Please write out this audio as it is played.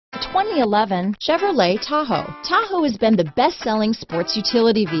2011 Chevrolet Tahoe. Tahoe has been the best-selling sports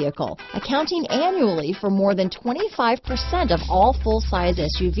utility vehicle, accounting annually for more than 25% of all full-size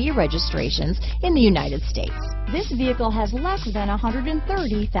SUV registrations in the United States. This vehicle has less than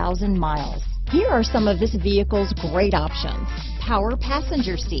 130,000 miles. Here are some of this vehicle's great options: power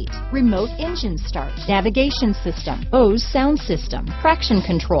passenger seat, remote engine start, navigation system, Bose sound system, traction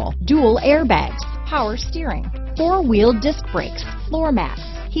control, dual airbags, power steering, four-wheel disc brakes, floor mats,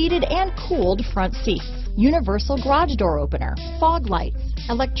 heated and cooled front seats, universal garage door opener, fog lights,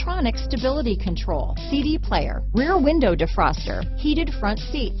 electronic stability control, CD player, rear window defroster, heated front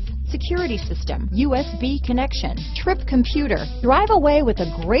seats, security system, USB connection, trip computer. Drive away with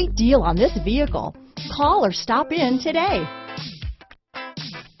a great deal on this vehicle. Call or stop in today.